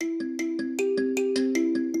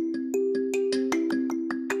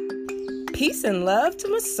Peace and love to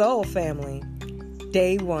my soul family.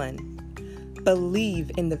 Day 1. Believe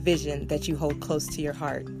in the vision that you hold close to your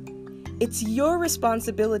heart. It's your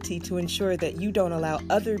responsibility to ensure that you don't allow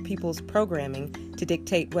other people's programming to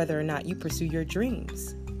dictate whether or not you pursue your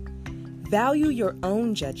dreams. Value your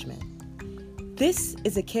own judgment. This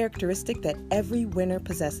is a characteristic that every winner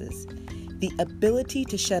possesses, the ability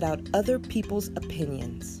to shut out other people's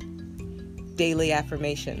opinions. Daily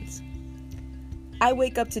affirmations. I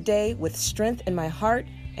wake up today with strength in my heart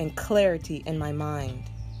and clarity in my mind.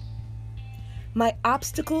 My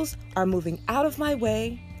obstacles are moving out of my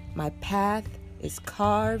way. My path is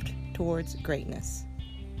carved towards greatness.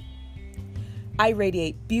 I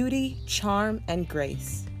radiate beauty, charm, and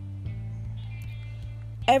grace.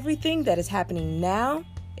 Everything that is happening now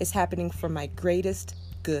is happening for my greatest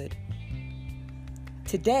good.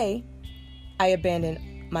 Today, I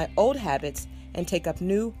abandon my old habits and take up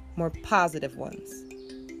new, more positive ones.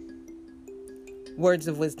 Words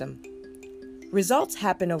of wisdom. Results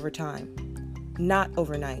happen over time, not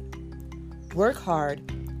overnight. Work hard,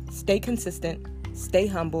 stay consistent, stay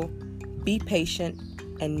humble, be patient,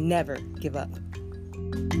 and never give up.